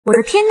我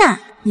的天哪！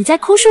你在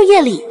枯树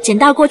叶里捡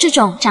到过这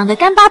种长得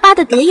干巴巴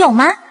的蝶蛹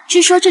吗？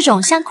据说这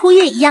种像枯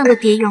叶一样的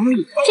蝶蛹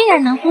里，竟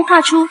然能孵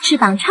化出翅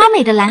膀超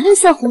美的蓝绿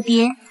色蝴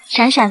蝶，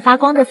闪闪发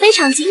光的非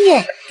常惊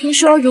艳。听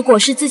说如果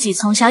是自己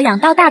从小养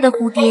到大的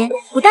蝴蝶，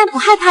不但不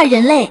害怕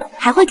人类，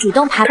还会主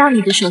动爬到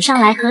你的手上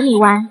来和你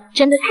玩，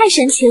真的太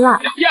神奇了。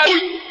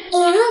不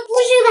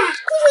是吧？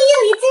枯树叶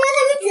里竟然还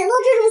能捡到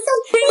这种像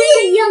枯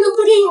叶一样的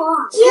蝴蝶蛹，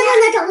别看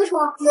它长得丑，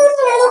孵出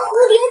来的蝴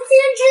蝶竟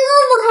然这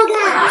么好看。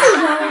最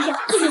主要的是，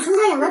自己从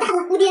小养到大的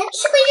蝴蝶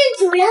是会认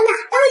主人的，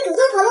还会主动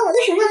跑到我的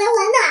手上来玩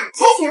的。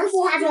之前孵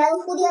化出来的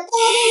蝴蝶不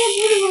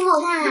是很好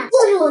看，要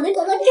是我能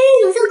找到真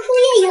种像枯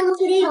叶一样的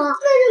蝴蝶蛹，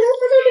那就能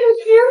孵出这种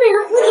绝美的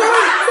蝴蝶了。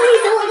所以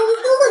小伙伴们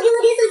都会给我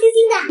点小心心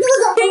的。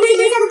走，我们去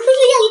楼下的枯树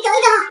叶里找一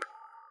找。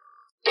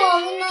宝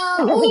子呢？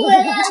我回来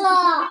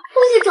了，出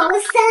去找了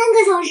3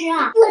个小时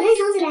啊！我才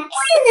想起来，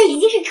现在已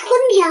经是春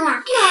天了，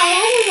哪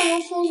来的什么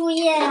枯树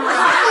叶啊？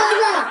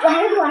算了，我还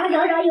是去网上找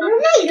找有没有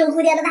卖这种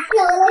蝴蝶的吧。来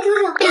瞅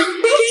瞅，还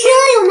真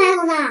有卖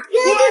的呢！原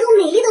来这种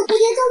美丽的蝴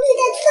蝶叫绿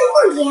带翠凤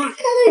蝶，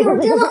它的蛹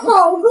真的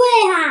好贵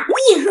啊，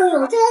一颗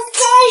蛹就要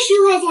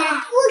30块钱。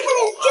不过看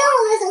到有这么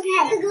多小可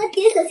爱的给我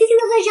点小心心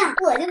的份上，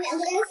我就免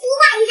费来孵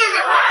化一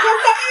下吧。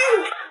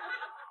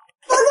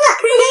宝子们，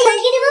蝴蝶蛹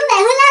给你们买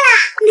回来啦！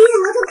没想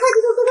到这快递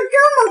速度这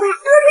么快，2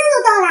天就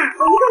到了。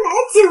我一共买了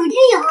9只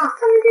蛹，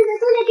它们现在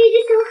都在这只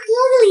小盒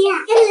子里，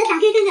赶紧来打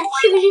开看看，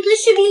是不是和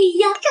视频里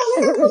一样，长得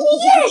像枯树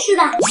叶似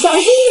的？小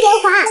心一点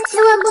划，千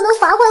万不能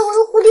划坏我的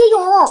蝴蝶蛹。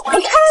打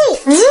开，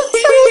上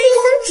面是一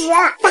层纸，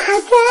打开，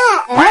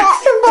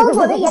这包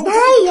裹的也太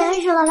严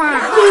实了吧！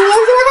里面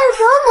居然还有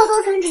这么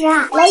多层纸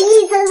啊！来，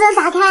一层层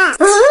打开。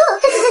这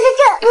不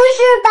是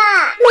吧？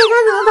那他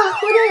怎么把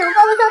蝴蝶蛹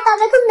包得像大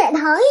白兔奶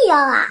糖一样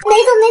啊？没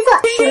错，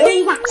数了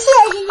一下，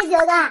确实是9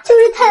个，就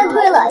是太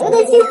贵了，有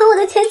点心疼我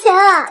的钱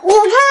啊！扭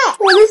开，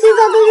我的心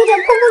脏都有点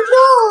砰砰跳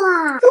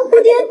了。这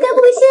蝴蝶该不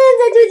会现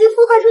在就已经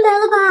孵化出来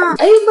了吧？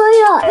哎呀妈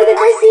呀，有点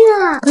担心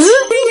啊！是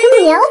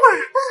棉花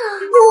啊，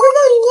蛹会在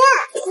里面。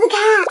撕开，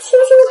轻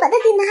轻地把它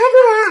给拿出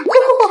来。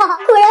哇，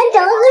果然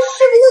长得和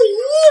视频里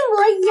一模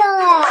一样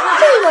哎！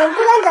这蛹不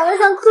但长得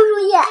像枯树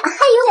叶，还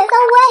有点像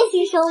外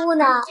星生物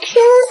呢。谁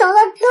能想到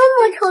这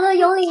么丑的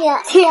蛹里面，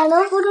竟然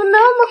能孵出那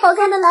么好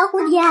看的蓝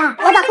蝴蝶？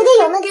我把蝴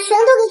蝶蛹们全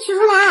都给取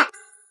出来。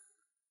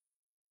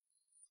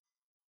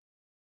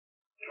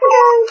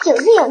9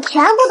只蛹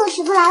全部都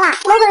取出来了。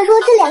老板说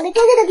这2个尖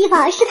尖的地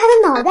方是它的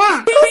脑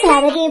袋，凸起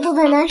来的这一部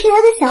分呢是它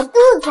的小肚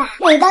子，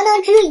尾巴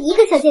呢只有1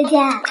个小尖尖，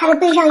它的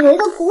背上有一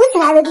个鼓起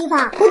来的地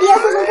方，蝴蝶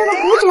会从这个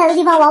鼓起来的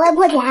地方往外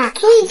破茧，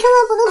所以千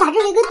万不能把这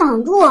里给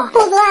挡住，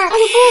否则它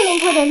就不能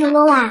破茧成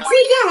功了。所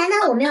以接下来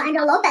呢，我们要按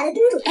照老板的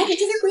叮嘱，来给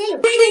这些蝴蝶蛹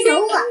搭建小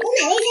屋。我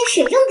买了一些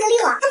水中隔离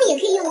网，它们也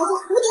可以用来做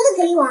蝴蝶的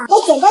隔离网，来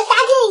简单搭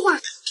建一下。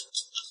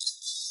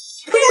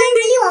隔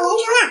离网完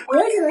成了，我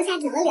又去楼下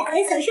捡了2根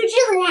小树枝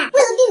回来。为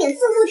了避免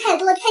次数太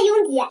多太拥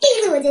挤，这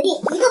次我决定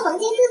一个房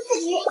间种4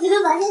只，一个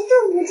房间种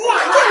5只啊。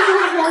这样孵化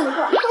出来以后，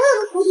所有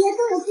的蝴蝶都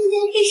有空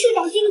间可以舒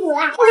展筋骨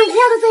啊。在主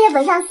要的作业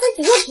本上撕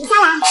几页纸下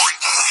来，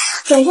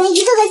剪成一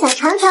个个小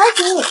长条形，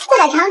再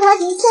把长条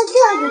形像这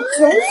样子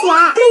卷起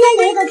来，中间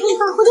有一个可以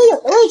放蝴蝶蛹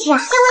的位置啊。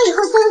干完以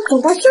后再用剪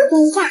刀修剪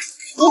一下。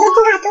一个孵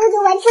化周就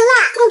完成了，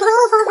用同样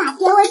的方法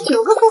DIY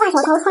 9个孵化小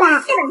头出来，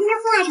再把这些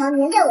孵化巢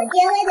粘在我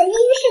DIY 的浴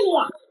室里。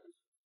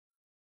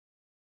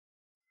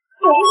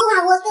9只孵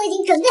化窝都已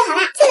经准备好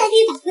了，现在可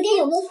以把蝴蝶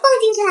蛹们放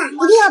进去了。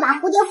一定要把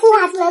蝴蝶孵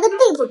化出来的背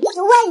部贴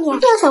着外面，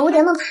这样小蝴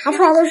蝶们爬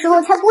出来的时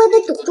候才不会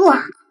被堵住啊。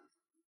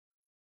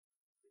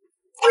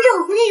安置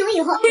好蝴蝶蛹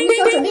以后，我们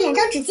手准备2张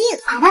纸巾，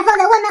把它放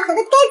在外卖盒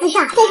的盖子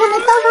上，在上面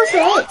倒上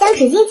水，将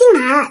纸巾浸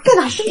满，再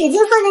把湿纸巾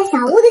放在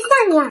小屋的下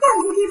面，这样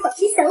就可以保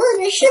持小屋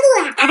里面的湿度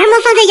了。把它们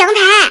放在阳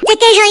台，再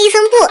盖上一层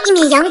布，避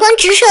免阳光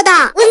直射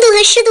到，温度和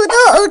湿度都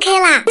OK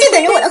啦。就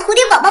等着我的蝴蝶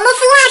宝宝们孵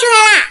化出来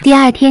啦。第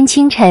2天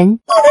清晨，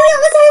我的2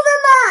个小伙伴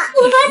们，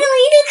我发现了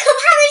一件可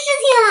怕的事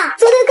情啊！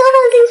昨天刚放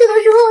进去的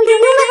时候，蛹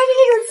们还是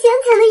这种浅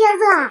浅的颜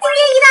色，今天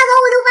一大早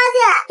我就发现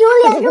有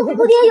2只蝴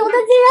蝶蛹它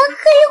竟然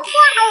黑化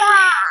了。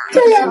这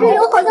2只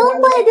蛹好像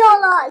坏掉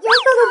了，颜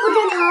色都不正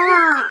常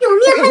了，表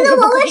面还能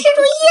往外渗出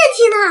液体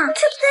呢，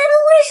这该不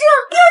会是要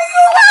孵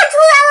化出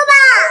来了吧？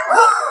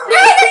还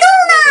在动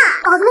呢！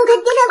宝子们快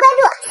点点关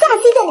注，下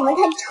期带你们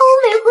看超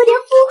美蝴蝶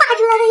孵化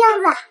出来的样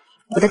子。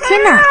我的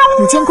天哪，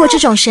你见过这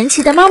种神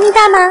奇的猫咪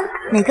蛋吗？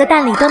每个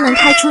蛋里都能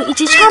开出一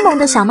只超萌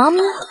的小猫咪，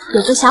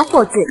有个小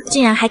伙子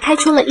竟然还开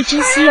出了一只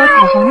稀有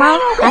彩虹猫，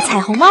把彩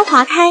虹猫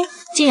划开，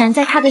竟然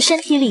在它的身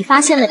体里发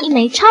现了一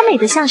枚超美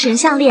的象神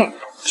项链。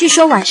据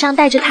说晚上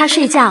带着它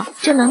睡觉，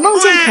就能梦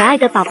见可爱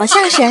的宝宝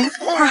象神，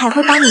它还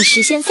会帮你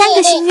实现3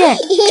个心愿，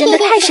真的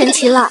太神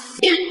奇了。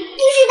不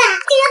是吧，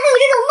竟然还有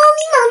这种猫咪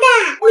盲蛋，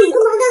每个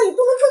盲蛋里都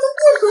能出不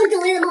同种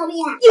类的猫咪，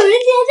有人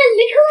竟然在里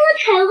面抽到了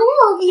彩虹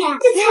猫咪，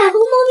这彩虹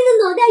猫咪的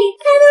脑袋里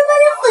还能发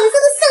现粉色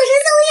的象神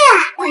项链，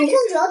晚上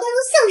只要带着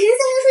象神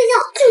项链睡觉，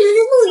就能在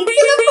梦里见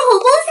到宝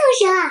宝象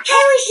神啊，还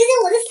会实现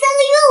我的3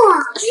个愿望，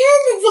真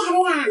的假的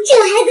呀？这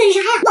还等啥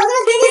呀？宝子们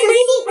点点小心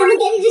心，咱们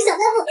点几只小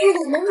卖部，看看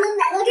能不能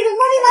买到这种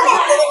猫咪盲蛋，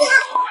对不对？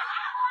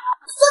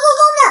小狗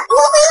狗们，我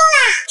回来啦！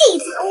这一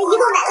次我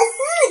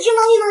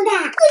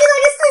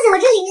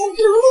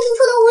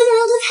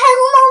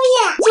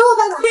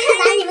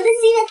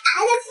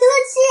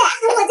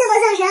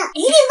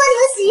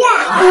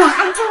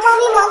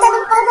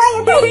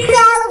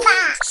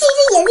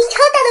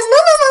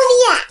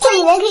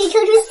然可以抽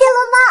出蟹罗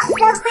猫、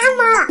三花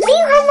猫、冰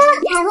花猫、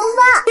彩虹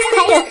猫，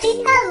还有黑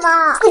炭猫。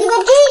我就在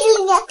这只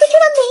里面会抽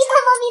到每一款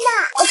猫咪呢。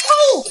OK，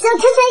 小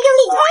拳拳用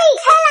力，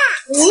开啦！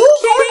哎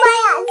呀妈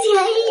呀，竟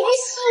然是一只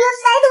雪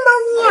白的猫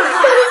咪啊！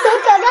它的小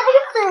爪爪还是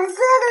粉色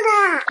的呢，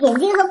眼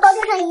睛和包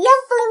装上一样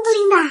布灵布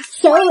灵的，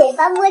小尾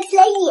巴摸起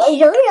来也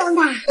绒绒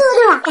的。对，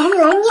赶紧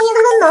来捏捏它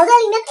的脑袋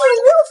里面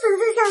有没有粉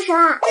色小蛇。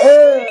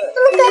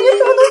怎么感觉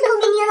什么东西都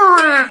没捏到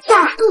啊？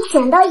算了，用剪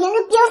刀沿着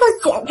边缝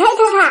剪开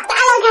它，扒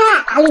拉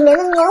开，把里面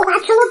的棉花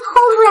全都掏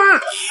出来。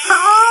好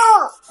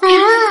啊，里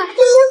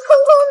面空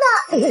空的，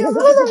什么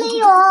都没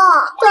有。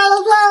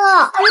算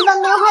了，还是把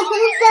棉花全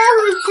都塞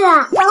回去，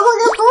然后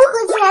再缝合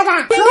起来吧。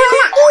缝完了，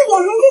一点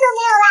痕迹都没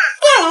有了。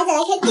再来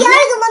看第二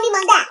个猫咪王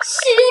蛋，始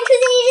终出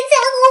现一只彩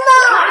虹猫。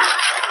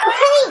嘿，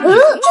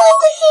这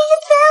次是一只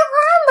三花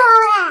猫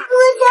哎，摸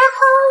起来好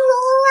柔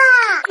啊，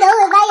小尾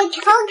巴也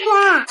超可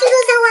爱。这个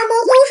三花猫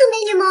都是美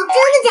女猫，真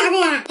的假的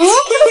呀？哎，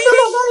这个手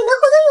宝宝里面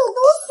好像有东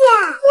西啊，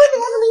摸起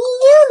来怎么硬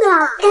硬的？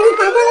赶紧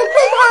打开来看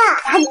看。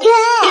打开，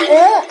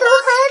怎么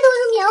还都是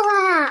棉花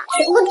啊？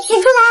全部取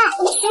出来，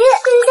等一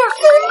下，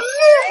真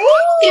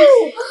是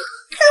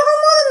三花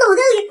猫的脑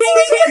袋里竟然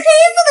是黑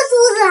色的珠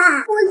子啊！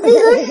我记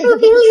得视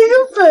频里是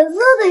粉色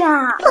的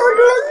呀，掏出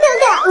来看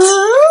看，这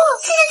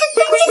是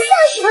粉色小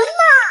蛇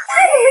吗？它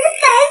怎么是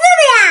白色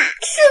的呀？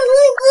视频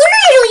里不是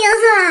这种颜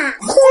色啊！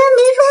虽然没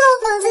抽到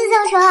粉色小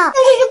蛇，但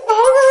是这白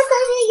色的小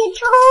蛇也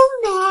超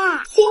美，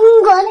金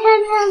光灿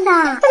灿的，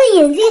它的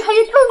眼睛还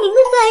是透明的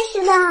钻石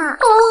的，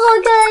好好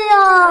看呀！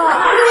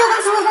为了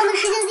小伙伴们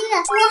实现心愿，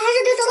我还是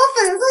得找到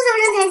粉色小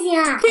蛇才行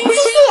啊！继续，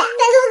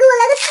再给我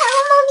来个彩虹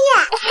猫咪！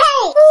嘿，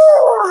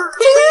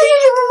这是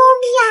什么猫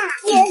咪呀？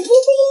眼睛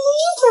是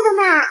绿色的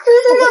呢，这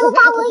身上的花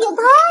纹也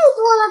太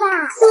多了吧！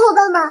小伙伴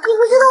们，你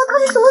不知道它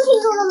是什么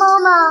品种的猫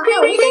吗？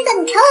那我就先叫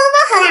你超猫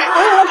好啦！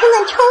我来看看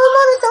超猫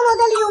的小脑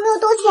袋里有没有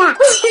东西啊！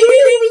前面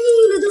有一个硬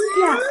硬的东西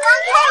啊！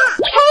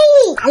嘿，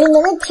把里面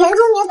的甜珠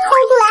棉掏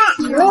出来，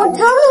怎么有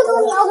这么多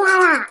棉花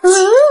呀？真的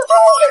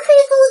是黑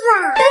珠子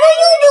啊！难道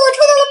又给我抽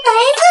到了白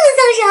色的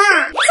小蛇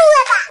啊？出来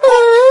吧！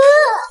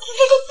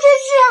这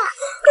是，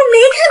我没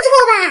看错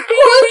吧？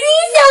黄金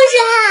小蛇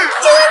啊！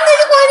真的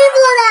是黄金做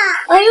的！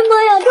哎呀妈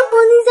呀，这黄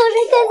金小蛇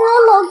看起来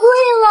老贵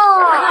了。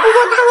不过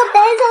它和白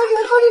小蛇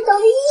倒是长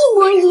得一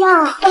模一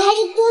样，我还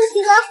是更喜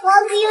欢黄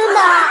金的。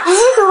哎，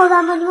小伙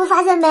伴们，你们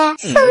发现没？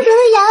小蛇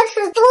的牙齿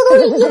怎么都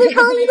是一个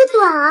长一个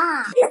短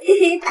啊？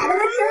把它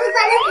们全部挂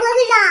在脖子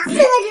上，现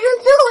在只剩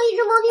最后一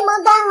只猫咪王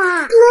蛋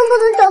啦！能不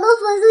能找到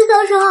粉色小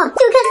蛇，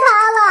就看它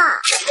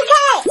了。扑开，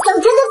小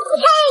拳头扑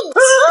开！故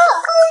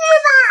事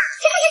吧，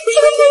这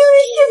个又是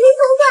视频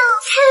投稿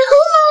彩虹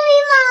猫咪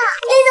吗？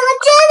没想到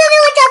真的被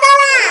我找到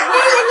啦！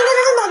来，你看它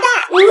的脑袋，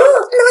脑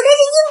袋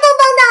是硬邦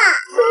邦的，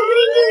说不定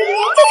这里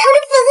面就藏着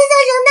粉色小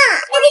蛇呢。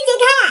赶紧解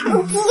开，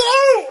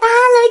扒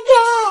拉开，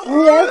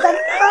棉花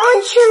掏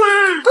出来，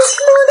收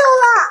到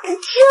了，不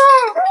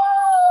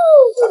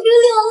得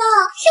了了，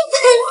是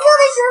粉色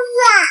的绳子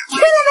啊！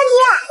出来吧你！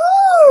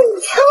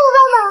小伙伴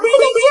们，看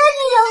看这是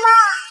什么？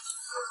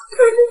粉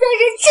色小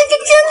蛇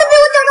真的被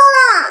我找到了！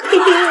嘿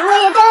嘿，我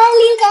也太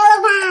厉害了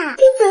吧！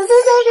这粉色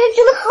小蛇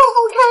真的好好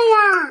看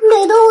呀，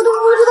美的我都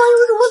不知道用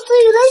什么词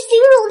语来形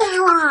容它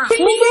了。其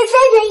实3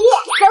选1，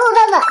小伙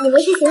伴们，你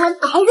们是喜欢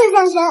白色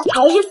小蛇，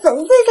还是粉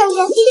色小蛇，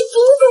还是金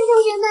色小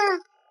蛇呢？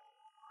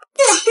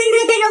对了，是不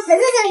是带上粉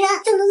色小蛇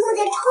就能梦见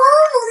超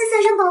萌的小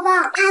神宝宝？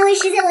它会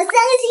实现我3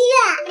个心愿。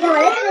让我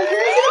来看看评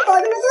论区的宝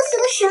子们都许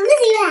了什么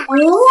心愿。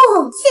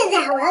现在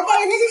我要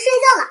带着它去睡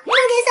觉了。梦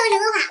见小神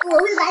的话，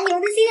我会把你们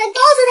的心愿告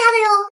诉他的哟。